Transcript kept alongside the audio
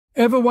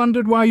Ever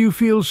wondered why you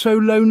feel so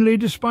lonely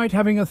despite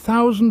having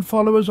 1,000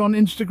 followers on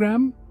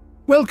Instagram?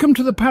 Welcome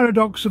to the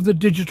paradox of the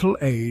digital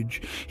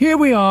age. Here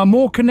we are,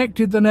 more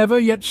connected than ever,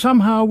 yet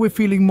somehow we're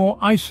feeling more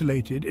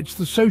isolated. It's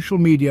the social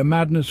media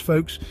madness,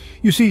 folks.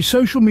 You see,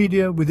 social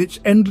media, with its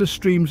endless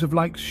streams of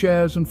likes,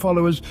 shares and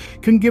followers,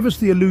 can give us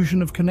the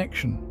illusion of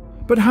connection.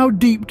 But how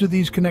deep do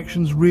these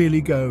connections really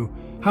go?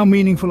 How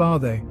meaningful are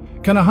they?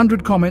 Can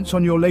 100 comments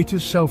on your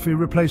latest selfie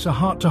replace a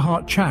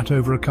heart-to-heart chat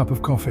over a cup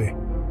of coffee?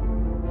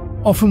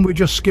 Often we're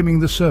just skimming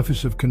the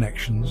surface of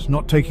connections,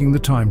 not taking the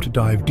time to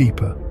dive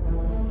deeper.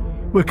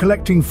 We're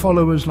collecting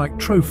followers like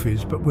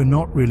trophies, but we're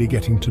not really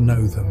getting to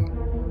know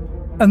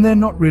them. And they're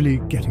not really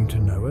getting to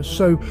know us.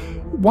 So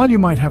while you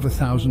might have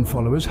 1,000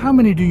 followers, how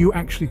many do you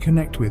actually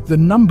connect with? The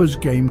numbers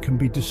game can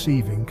be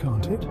deceiving,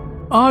 can't it?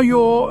 Are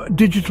your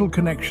digital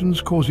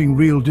connections causing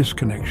real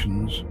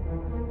disconnections?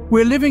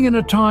 We're living in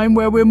a time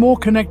where we're more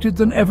connected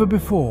than ever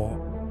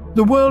before.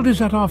 The world is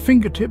at our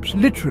fingertips,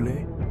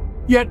 literally.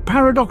 Yet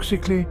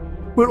paradoxically,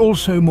 we're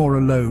also more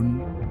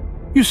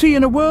alone. You see,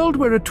 in a world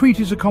where a tweet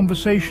is a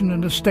conversation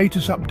and a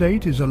status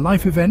update is a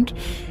life event,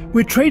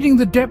 we're trading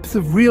the depth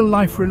of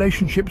real-life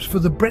relationships for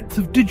the breadth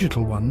of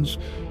digital ones.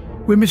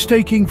 We're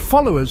mistaking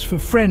followers for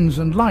friends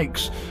and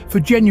likes for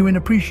genuine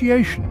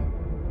appreciation.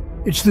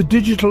 It's the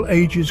digital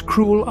age's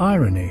cruel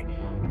irony.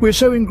 We're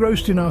so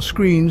engrossed in our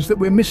screens that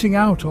we're missing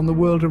out on the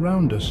world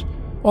around us,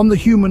 on the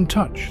human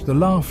touch, the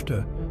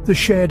laughter, the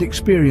shared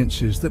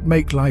experiences that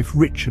make life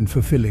rich and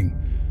fulfilling.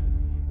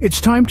 It's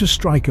time to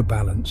strike a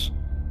balance,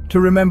 to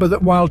remember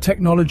that while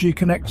technology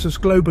connects us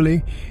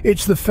globally,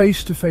 it's the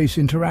face-to-face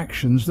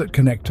interactions that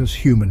connect us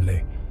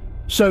humanly.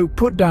 So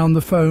put down the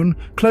phone,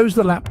 close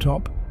the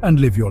laptop, and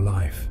live your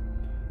life.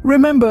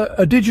 Remember,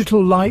 a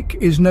digital like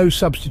is no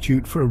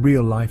substitute for a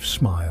real-life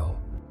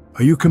smile.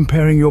 Are you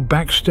comparing your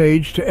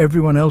backstage to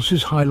everyone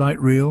else's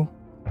highlight reel?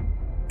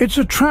 It's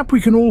a trap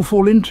we can all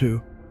fall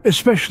into,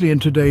 especially in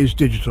today's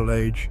digital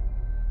age.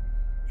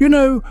 You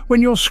know,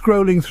 when you're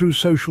scrolling through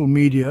social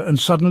media and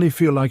suddenly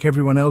feel like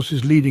everyone else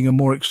is leading a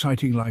more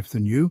exciting life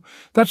than you,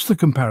 that's the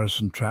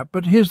comparison trap.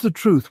 But here's the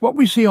truth. What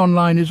we see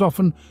online is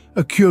often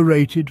a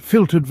curated,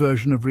 filtered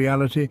version of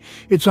reality.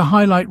 It's a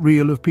highlight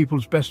reel of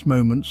people's best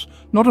moments,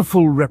 not a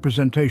full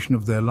representation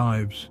of their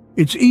lives.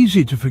 It's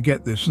easy to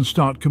forget this and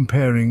start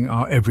comparing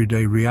our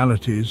everyday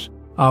realities,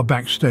 our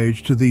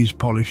backstage, to these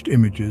polished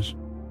images.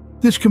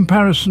 This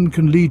comparison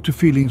can lead to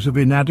feelings of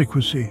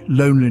inadequacy,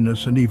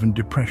 loneliness, and even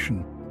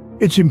depression.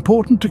 It's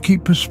important to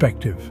keep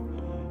perspective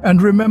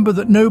and remember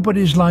that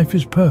nobody's life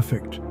is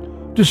perfect,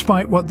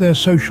 despite what their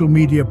social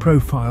media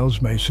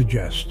profiles may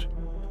suggest.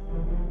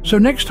 So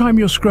next time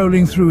you're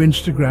scrolling through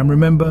Instagram,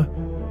 remember,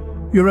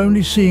 you're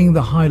only seeing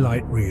the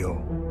highlight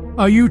reel.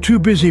 Are you too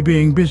busy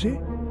being busy?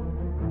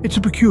 It's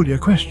a peculiar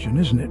question,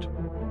 isn't it?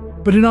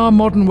 But in our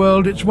modern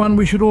world, it's one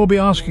we should all be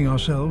asking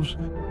ourselves.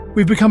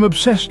 We've become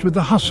obsessed with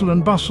the hustle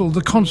and bustle,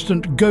 the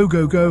constant go,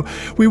 go, go.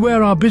 We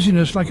wear our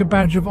busyness like a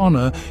badge of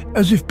honor,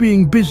 as if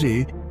being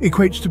busy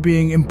equates to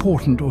being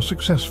important or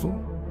successful.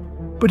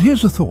 But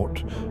here's a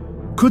thought.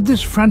 Could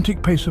this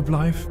frantic pace of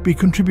life be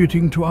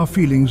contributing to our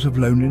feelings of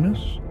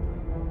loneliness?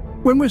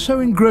 When we're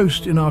so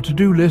engrossed in our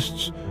to-do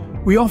lists,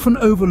 we often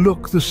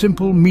overlook the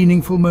simple,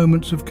 meaningful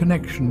moments of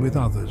connection with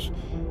others.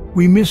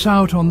 We miss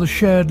out on the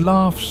shared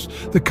laughs,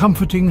 the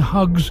comforting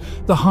hugs,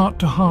 the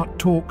heart-to-heart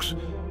talks.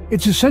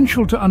 It's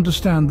essential to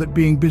understand that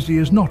being busy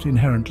is not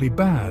inherently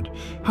bad.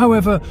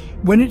 However,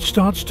 when it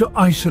starts to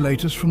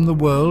isolate us from the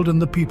world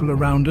and the people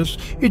around us,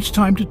 it's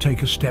time to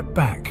take a step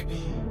back.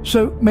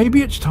 So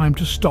maybe it's time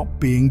to stop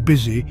being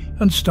busy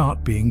and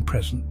start being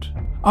present.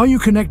 Are you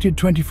connected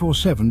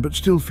 24/7 but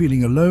still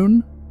feeling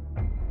alone?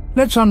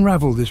 Let's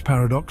unravel this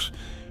paradox.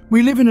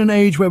 We live in an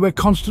age where we're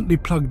constantly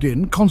plugged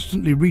in,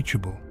 constantly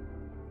reachable.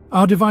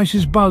 Our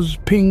devices buzz,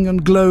 ping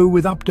and glow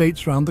with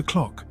updates round the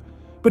clock.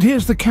 But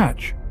here's the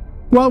catch.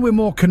 While we're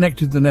more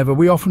connected than ever,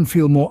 we often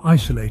feel more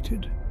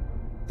isolated.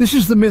 This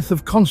is the myth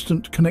of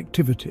constant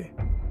connectivity.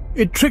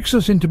 It tricks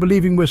us into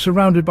believing we're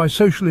surrounded by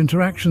social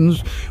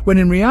interactions, when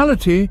in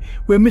reality,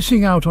 we're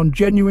missing out on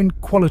genuine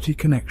quality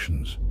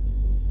connections.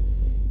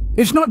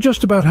 It's not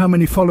just about how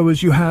many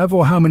followers you have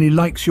or how many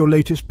likes your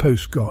latest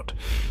post got.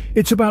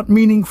 It's about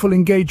meaningful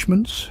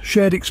engagements,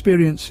 shared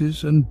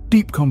experiences, and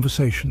deep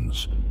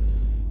conversations.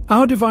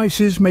 Our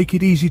devices make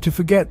it easy to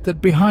forget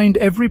that behind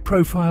every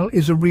profile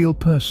is a real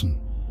person,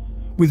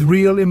 with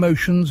real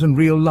emotions and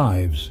real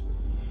lives.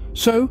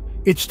 So,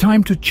 it's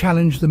time to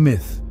challenge the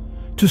myth,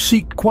 to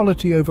seek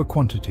quality over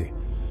quantity,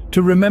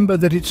 to remember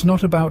that it's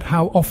not about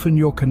how often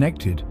you're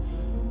connected,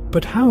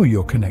 but how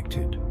you're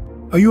connected.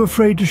 Are you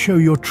afraid to show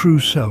your true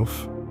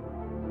self?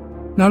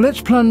 Now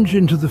let's plunge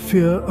into the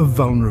fear of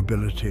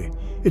vulnerability.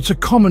 It's a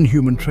common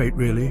human trait,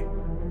 really.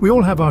 We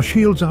all have our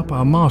shields up,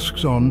 our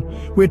masks on.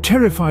 We're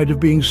terrified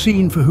of being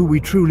seen for who we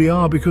truly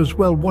are because,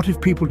 well, what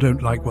if people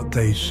don't like what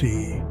they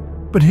see?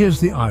 But here's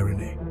the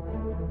irony.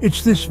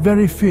 It's this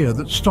very fear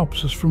that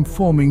stops us from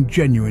forming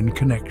genuine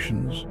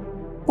connections.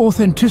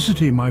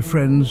 Authenticity, my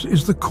friends,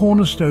 is the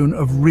cornerstone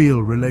of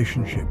real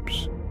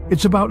relationships.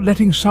 It's about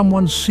letting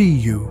someone see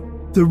you,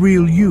 The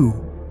real you,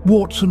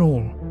 warts and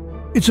all.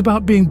 It's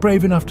about being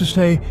brave enough to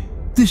say,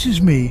 "This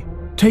is me,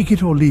 take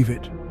it or leave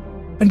it."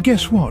 And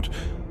guess what?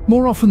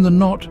 More often than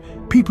not,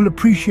 people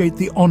appreciate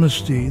the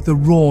honesty, the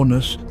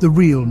rawness, the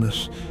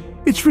realness.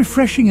 It's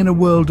refreshing in a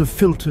world of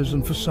filters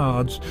and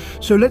facades.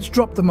 So let's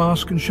drop the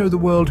mask and show the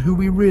world who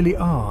we really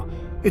are.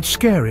 It's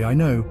scary, I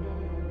know,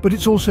 but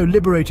it's also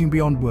liberating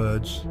beyond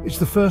words. It's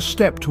the first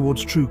step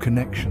towards true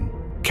connection.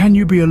 Can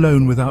you be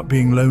alone without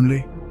being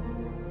lonely?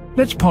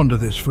 Let's ponder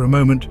this for a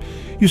moment.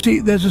 You see,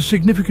 there's a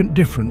significant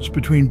difference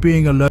between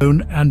being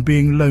alone and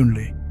being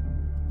lonely.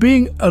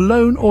 Being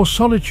alone or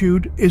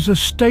solitude is a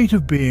state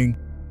of being,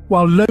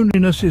 while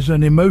loneliness is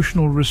an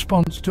emotional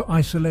response to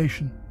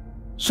isolation.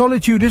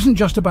 Solitude isn't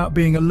just about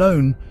being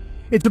alone,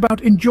 it's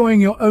about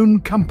enjoying your own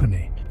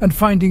company and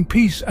finding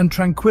peace and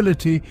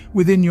tranquility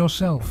within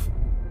yourself.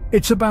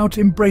 It's about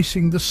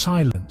embracing the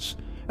silence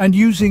and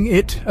using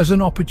it as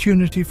an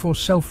opportunity for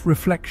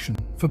self-reflection,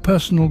 for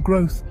personal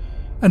growth,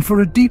 and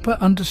for a deeper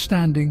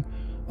understanding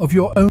of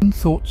your own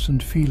thoughts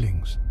and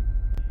feelings.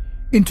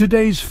 In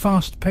today's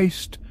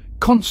fast-paced,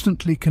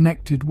 constantly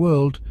connected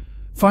world,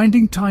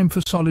 finding time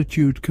for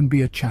solitude can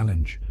be a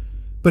challenge,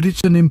 but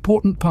it's an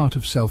important part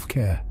of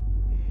self-care.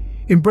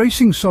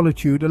 Embracing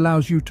solitude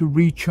allows you to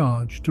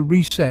recharge, to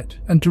reset,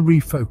 and to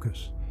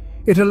refocus.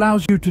 It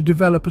allows you to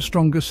develop a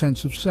stronger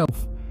sense of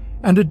self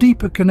and a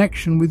deeper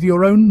connection with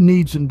your own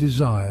needs and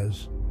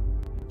desires.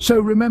 So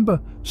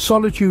remember,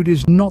 solitude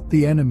is not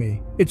the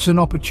enemy, it's an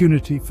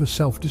opportunity for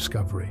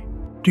self-discovery.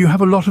 Do you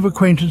have a lot of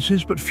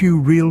acquaintances but few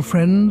real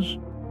friends?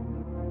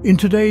 In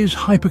today's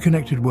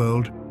hyper-connected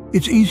world,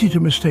 it's easy to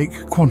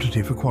mistake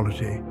quantity for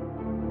quality.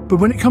 But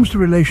when it comes to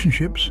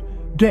relationships,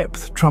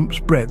 depth trumps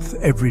breadth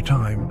every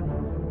time.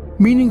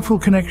 Meaningful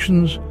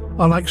connections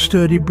are like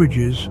sturdy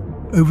bridges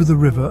over the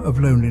river of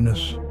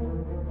loneliness.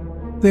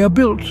 They are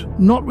built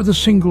not with a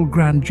single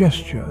grand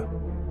gesture,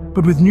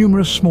 but with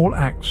numerous small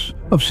acts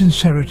of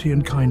sincerity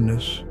and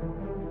kindness.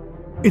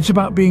 It's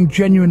about being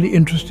genuinely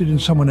interested in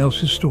someone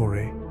else's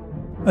story,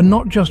 and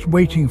not just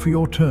waiting for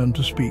your turn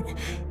to speak.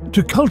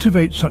 To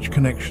cultivate such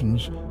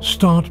connections,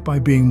 start by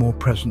being more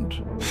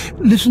present.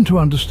 Listen to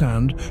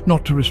understand,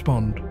 not to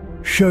respond.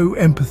 Show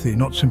empathy,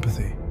 not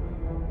sympathy.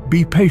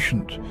 Be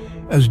patient,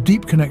 as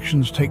deep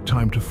connections take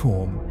time to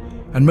form.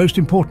 And most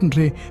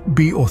importantly,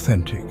 be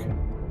authentic.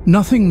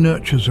 Nothing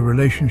nurtures a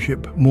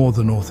relationship more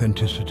than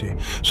authenticity.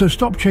 So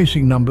stop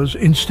chasing numbers.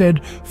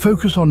 Instead,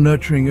 focus on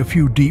nurturing a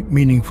few deep,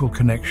 meaningful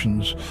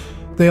connections.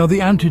 They are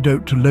the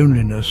antidote to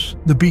loneliness,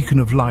 the beacon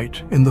of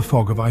light in the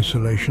fog of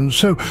isolation.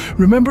 So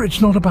remember,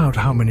 it's not about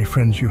how many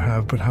friends you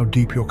have, but how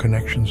deep your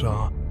connections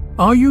are.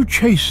 Are you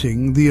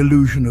chasing the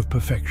illusion of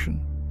perfection?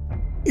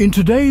 In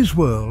today's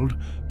world,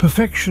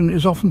 perfection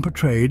is often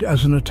portrayed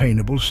as an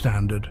attainable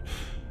standard.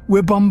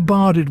 We're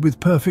bombarded with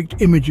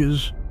perfect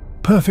images,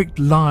 perfect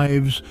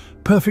lives,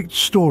 perfect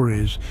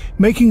stories,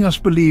 making us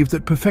believe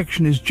that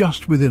perfection is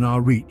just within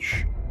our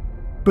reach.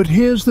 But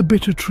here's the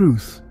bitter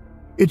truth.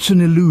 It's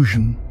an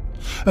illusion,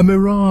 a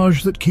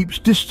mirage that keeps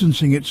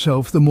distancing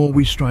itself the more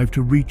we strive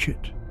to reach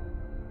it.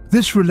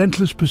 This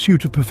relentless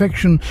pursuit of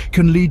perfection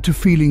can lead to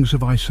feelings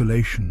of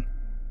isolation.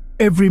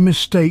 Every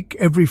mistake,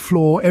 every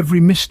flaw,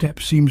 every misstep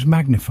seems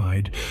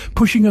magnified,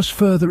 pushing us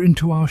further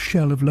into our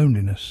shell of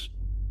loneliness.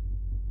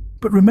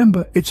 But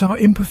remember, it's our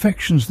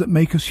imperfections that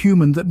make us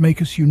human, that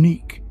make us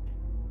unique.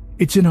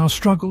 It's in our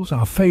struggles,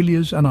 our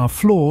failures, and our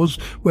flaws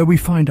where we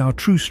find our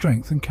true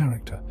strength and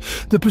character.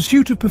 The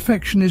pursuit of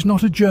perfection is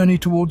not a journey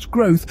towards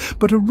growth,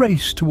 but a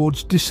race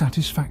towards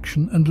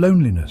dissatisfaction and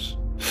loneliness.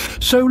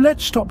 So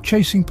let's stop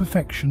chasing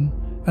perfection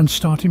and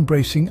start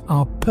embracing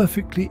our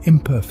perfectly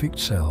imperfect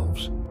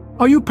selves.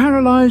 Are you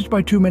paralyzed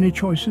by too many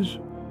choices?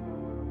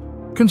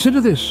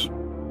 Consider this.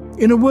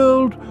 In a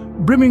world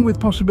brimming with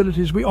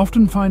possibilities, we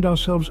often find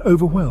ourselves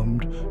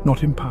overwhelmed,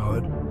 not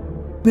empowered.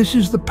 This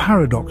is the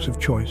paradox of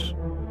choice.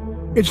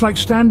 It's like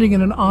standing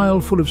in an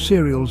aisle full of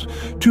cereals,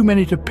 too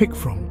many to pick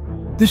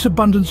from. This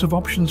abundance of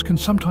options can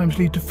sometimes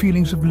lead to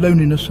feelings of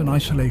loneliness and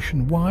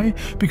isolation. Why?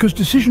 Because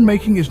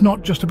decision-making is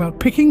not just about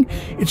picking,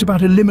 it's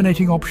about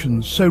eliminating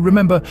options. So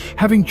remember,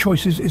 having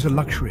choices is a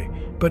luxury,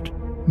 but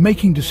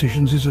making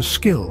decisions is a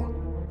skill.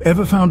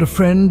 Ever found a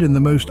friend in the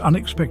most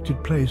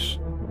unexpected place?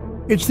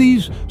 It's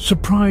these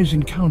surprise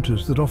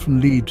encounters that often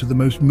lead to the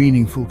most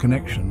meaningful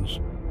connections.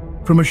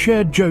 From a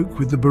shared joke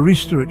with the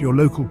barista at your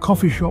local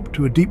coffee shop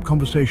to a deep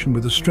conversation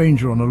with a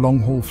stranger on a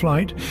long-haul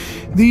flight,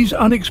 these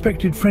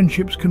unexpected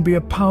friendships can be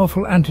a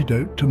powerful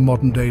antidote to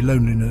modern-day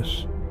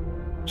loneliness.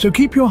 So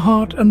keep your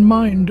heart and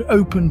mind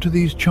open to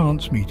these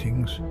chance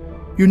meetings.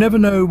 You never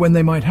know when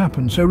they might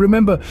happen, so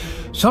remember,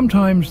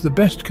 sometimes the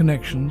best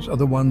connections are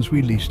the ones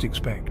we least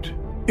expect.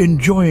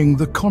 Enjoying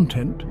the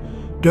content?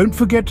 Don't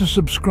forget to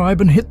subscribe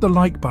and hit the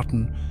like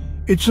button.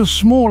 It's a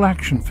small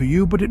action for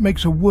you, but it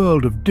makes a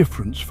world of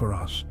difference for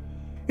us.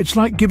 It's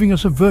like giving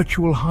us a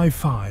virtual high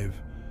five.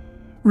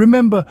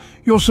 Remember,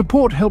 your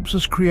support helps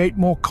us create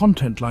more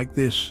content like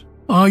this.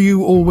 Are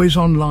you always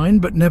online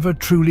but never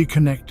truly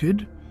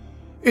connected?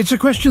 It's a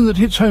question that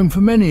hits home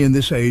for many in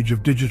this age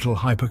of digital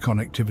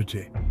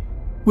hyperconnectivity.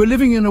 We're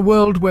living in a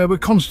world where we're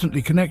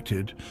constantly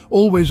connected,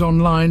 always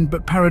online,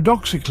 but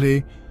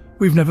paradoxically,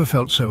 we've never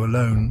felt so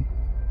alone.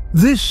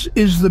 This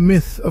is the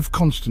myth of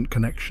constant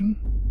connection.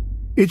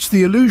 It's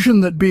the illusion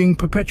that being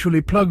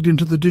perpetually plugged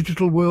into the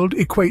digital world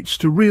equates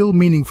to real,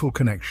 meaningful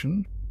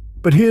connection.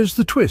 But here's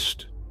the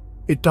twist.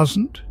 It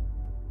doesn't.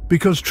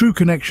 Because true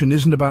connection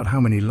isn't about how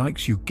many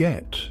likes you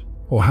get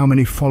or how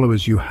many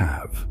followers you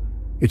have.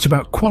 It's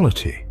about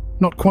quality,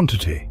 not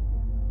quantity.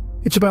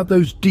 It's about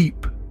those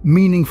deep,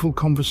 meaningful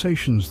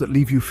conversations that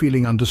leave you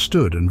feeling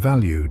understood and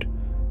valued.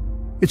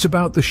 It's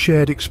about the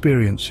shared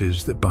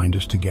experiences that bind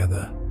us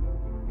together.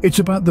 It's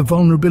about the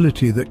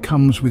vulnerability that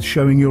comes with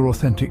showing your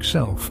authentic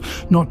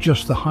self, not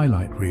just the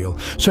highlight reel.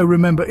 So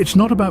remember, it's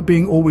not about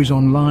being always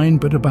online,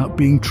 but about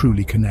being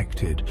truly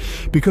connected.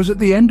 Because at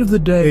the end of the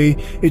day,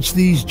 it's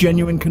these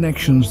genuine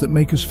connections that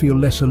make us feel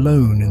less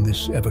alone in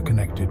this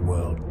ever-connected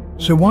world.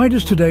 So why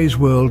does today's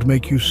world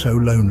make you so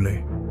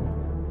lonely?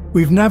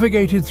 We've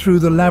navigated through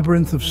the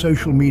labyrinth of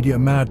social media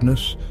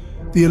madness,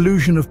 the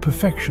illusion of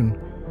perfection,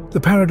 the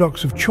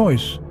paradox of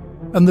choice,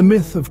 and the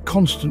myth of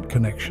constant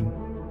connection.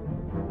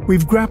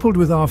 We've grappled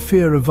with our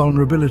fear of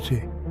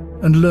vulnerability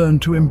and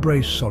learned to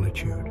embrace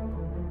solitude.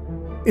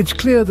 It's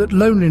clear that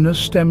loneliness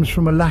stems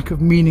from a lack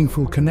of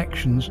meaningful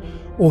connections,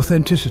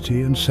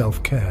 authenticity, and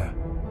self-care.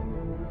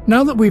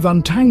 Now that we've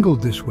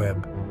untangled this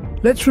web,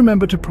 let's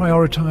remember to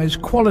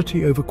prioritize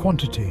quality over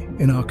quantity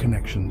in our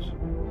connections.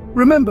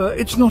 Remember,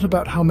 it's not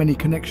about how many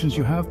connections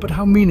you have, but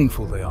how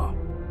meaningful they are.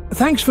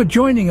 Thanks for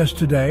joining us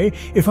today.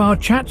 If our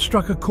chat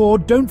struck a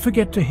chord, don't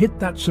forget to hit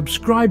that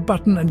subscribe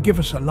button and give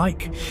us a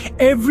like.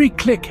 Every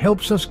click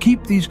helps us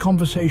keep these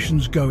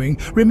conversations going.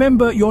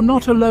 Remember, you're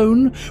not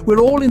alone.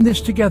 We're all in this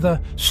together.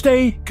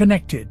 Stay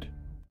connected.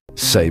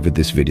 Savored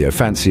this video?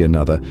 Fancy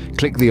another?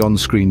 Click the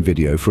on-screen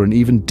video for an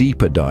even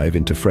deeper dive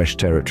into fresh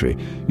territory.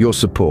 Your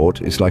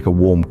support is like a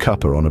warm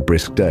cuppa on a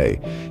brisk day.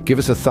 Give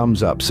us a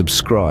thumbs up,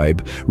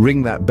 subscribe,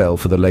 ring that bell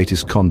for the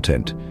latest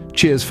content.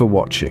 Cheers for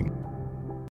watching.